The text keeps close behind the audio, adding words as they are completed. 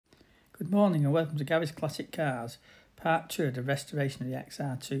Good morning and welcome to Gary's Classic Cars, part 2 of the restoration of the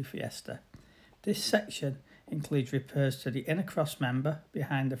XR2 Fiesta. This section includes repairs to the inner cross member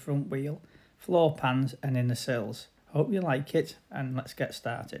behind the front wheel, floor pans and inner sills. I hope you like it and let's get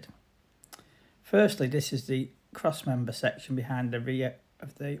started. Firstly, this is the cross member section behind the rear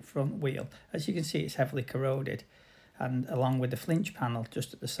of the front wheel. As you can see, it's heavily corroded, and along with the flinch panel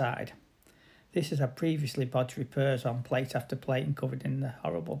just at the side. This has had previously bodged repairs on plate after plate and covered in the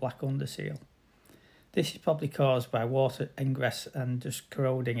horrible black underseal. This is probably caused by water ingress and just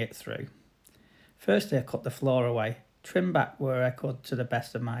corroding it through. Firstly, I cut the floor away, trimmed back where I could to the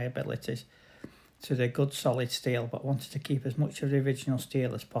best of my abilities to the good solid steel, but wanted to keep as much of the original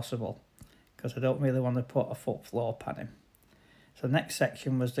steel as possible because I don't really want to put a foot floor pan in. So the next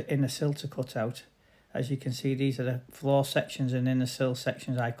section was the inner sill to cut out. As you can see, these are the floor sections and inner sill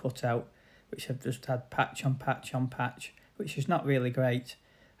sections I cut out, which have just had patch on patch on patch, which is not really great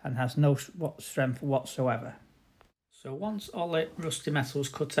and has no strength whatsoever. So once all the rusty metal was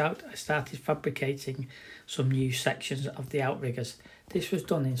cut out, I started fabricating some new sections of the outriggers. This was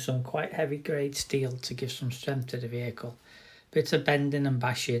done in some quite heavy grade steel to give some strength to the vehicle. Bit of bending and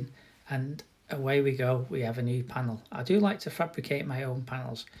bashing and away we go, we have a new panel. I do like to fabricate my own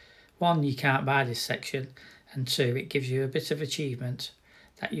panels. One, you can't buy this section, and two, it gives you a bit of achievement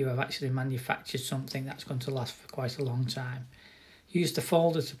that you have actually manufactured something that's going to last for quite a long time. Used the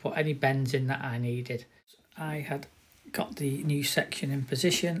folder to put any bends in that I needed. I had got the new section in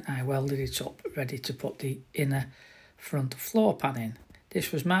position, I welded it up ready to put the inner front floor pan in.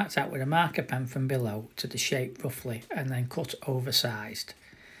 This was marked out with a marker pen from below to the shape roughly and then cut oversized.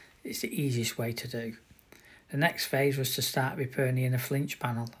 It's the easiest way to do. The next phase was to start repairing the inner flinch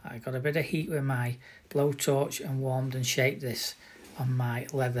panel. I got a bit of heat with my blowtorch and warmed and shaped this on my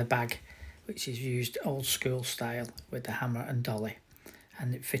leather bag, which is used old school style with the hammer and dolly,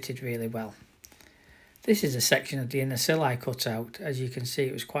 and it fitted really well. This is a section of the inner sill I cut out. As you can see,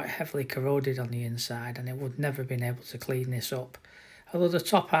 it was quite heavily corroded on the inside and I would never have been able to clean this up. Although the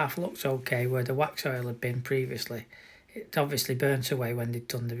top half looked okay where the wax oil had been previously, it obviously burnt away when they'd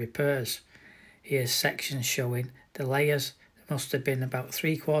done the repairs. Here's sections showing the layers. There must have been about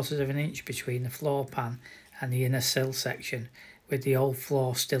 3/4 of an inch between the floor pan and the inner sill section, with the old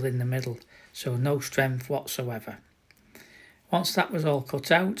floor still in the middle, so no strength whatsoever. Once that was all cut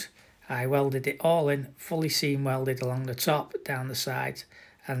out, I welded it all in, fully seam welded along the top, down the sides,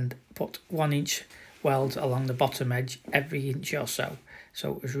 and put 1 inch weld along the bottom edge every inch or so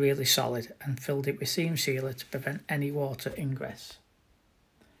it was really solid, and filled it with seam sealer to prevent any water ingress.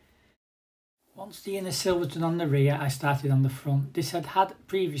 Once the inner sill was done on the rear, I started on the front. This had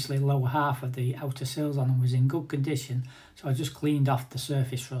previously lower half of the outer sills on and was in good condition, so I just cleaned off the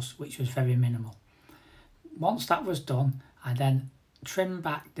surface rust, which was very minimal. Once that was done, I then trimmed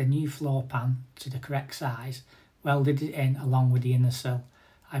back the new floor pan to the correct size, welded it in along with the inner sill.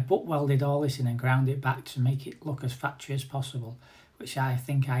 I butt welded all this in and ground it back to make it look as factory as possible, which I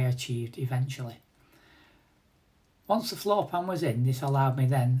think I achieved eventually. Once the floor pan was in, this allowed me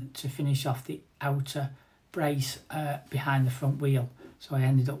then to finish off the outer brace behind the front wheel. So I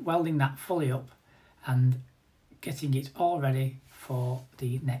ended up welding that fully up and getting it all ready for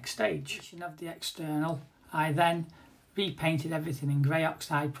the next stage. Of the external, I then repainted everything in grey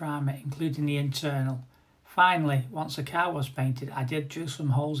oxide primer, including the internal. Finally, once the car was painted, I did drill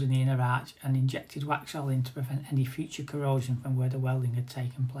some holes in the inner arch and injected wax oil in to prevent any future corrosion from where the welding had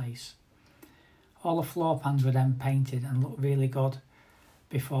taken place. All the floor pans were then painted and looked really good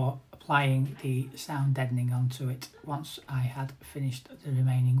before applying the sound deadening onto it once I had finished the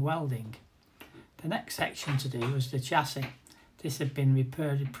remaining welding. The next section to do was the chassis. This had been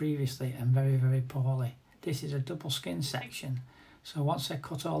repaired previously and very poorly. This is a double skin section, so once I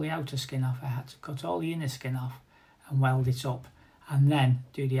cut all the outer skin off, I had to cut all the inner skin off and weld it up and then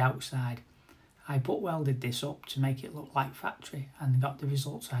do the outside. I butt welded this up to make it look like factory and got the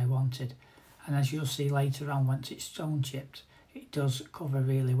results I wanted. And as you'll see later on, once it's stone chipped, it does cover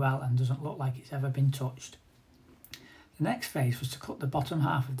really well and doesn't look like it's ever been touched. The next phase was to cut the bottom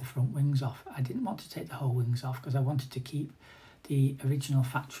half of the front wings off. I didn't want to take the whole wings off because I wanted to keep the original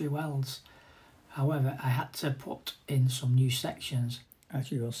factory welds. However, I had to put in some new sections,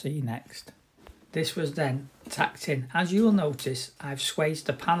 as you will see next. This was then tacked in. As you will notice, I've swaged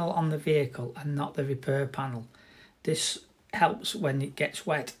the panel on the vehicle and not the repair panel. This helps when it gets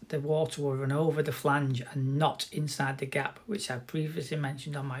wet, the water will run over the flange and not inside the gap, which I previously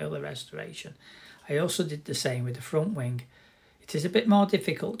mentioned on my other restoration. I also did the same with the front wing. It is a bit more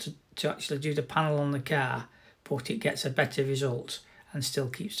difficult to actually do the panel on the car, but it gets a better result and still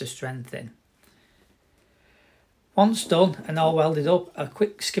keeps the strength in. Once done and all welded up, a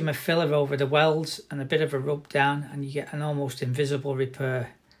quick skim of filler over the welds and a bit of a rub down, and you get an almost invisible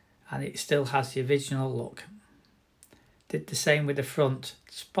repair, and it still has the original look. Did the same with the front.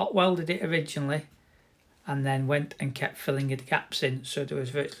 Spot welded it originally and then went and kept filling the gaps in so there was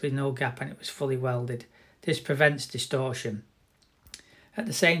virtually no gap and it was fully welded. This prevents distortion. At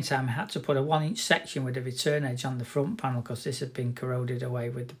the same time, I had to put a 1-inch section with a return edge on the front panel because this had been corroded away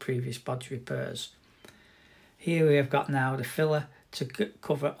with the previous bodge repairs. Here we have got now the filler to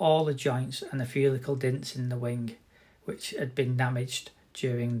cover all the joints and a few little dints in the wing which had been damaged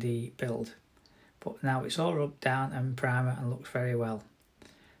during the build. But now it's all rubbed down and primer and looks very well.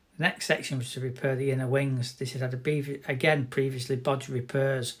 The next section was to repair the inner wings. This had again previously bodge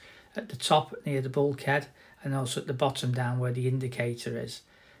repairs at the top near the bulkhead and also at the bottom down where the indicator is.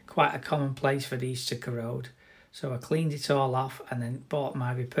 Quite a common place for these to corrode. So I cleaned it all off and then bought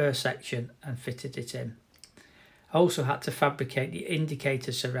my repair section and fitted it in. I also had to fabricate the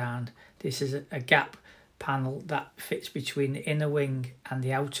indicator surround. This is a gap panel that fits between the inner wing and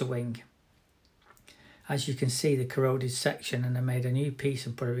the outer wing. As you can see, the corroded section, and I made a new piece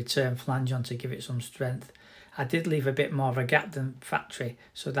and put a return flange on to give it some strength. I did leave a bit more of a gap than factory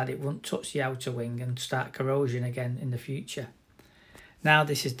so that it wouldn't touch the outer wing and start corrosion again in the future. Now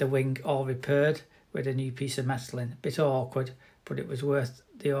this is the wing all repaired with a new piece of metal in. A bit awkward, but it was worth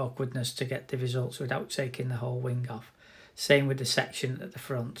the awkwardness to get the results without taking the whole wing off. Same with the section at the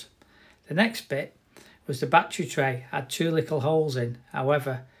front. The next bit was the battery tray. Had 2 little holes in.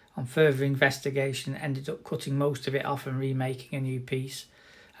 However, on further investigation, ended up cutting most of it off and remaking a new piece.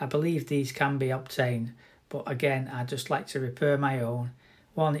 I believe these can be obtained, but again, I just like to repair my own.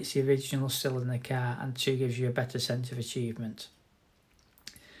 1, it's the original still in the car, and 2, gives you a better sense of achievement.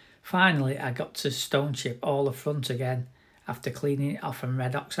 Finally, I got to stone chip all the front again after cleaning it off and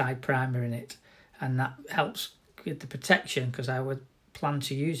red oxide primer in it, and that helps with the protection because I would plan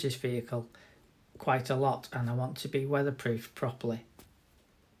to use this vehicle quite a lot and I want to be weatherproofed properly.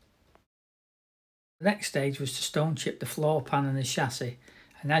 The next stage was to stone chip the floor pan and the chassis,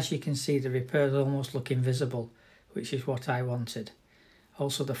 and as you can see the repairs almost look invisible, which is what I wanted.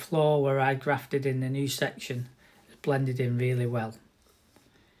 Also the floor where I grafted in the new section is blended in really well.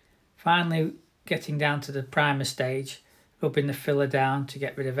 Finally, getting down to the primer stage, rubbing the filler down to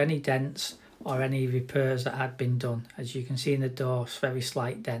get rid of any dents or any repairs that had been done. As you can see in the door, it's a very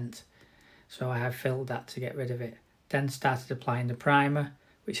slight dent, so I have filled that to get rid of it. Then started applying the primer,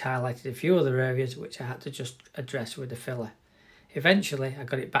 which highlighted a few other areas which I had to just address with the filler. Eventually I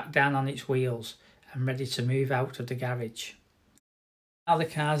got it back down on its wheels and ready to move out of the garage. Now the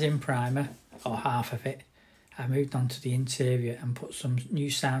car's in primer, or half of it, I moved on to the interior and put some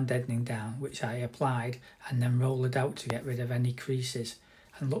new sound deadening down, which I applied and then rolled out to get rid of any creases,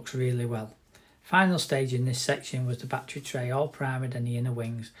 and looks really well. Final stage in this section was the battery tray all primed and the inner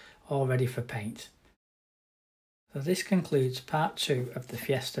wings all ready for paint. So this concludes part 2 of the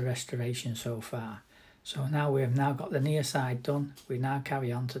Fiesta restoration so far. So now we have now got the near side done, we now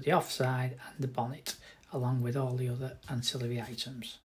carry on to the off side and the bonnet, along with all the other ancillary items.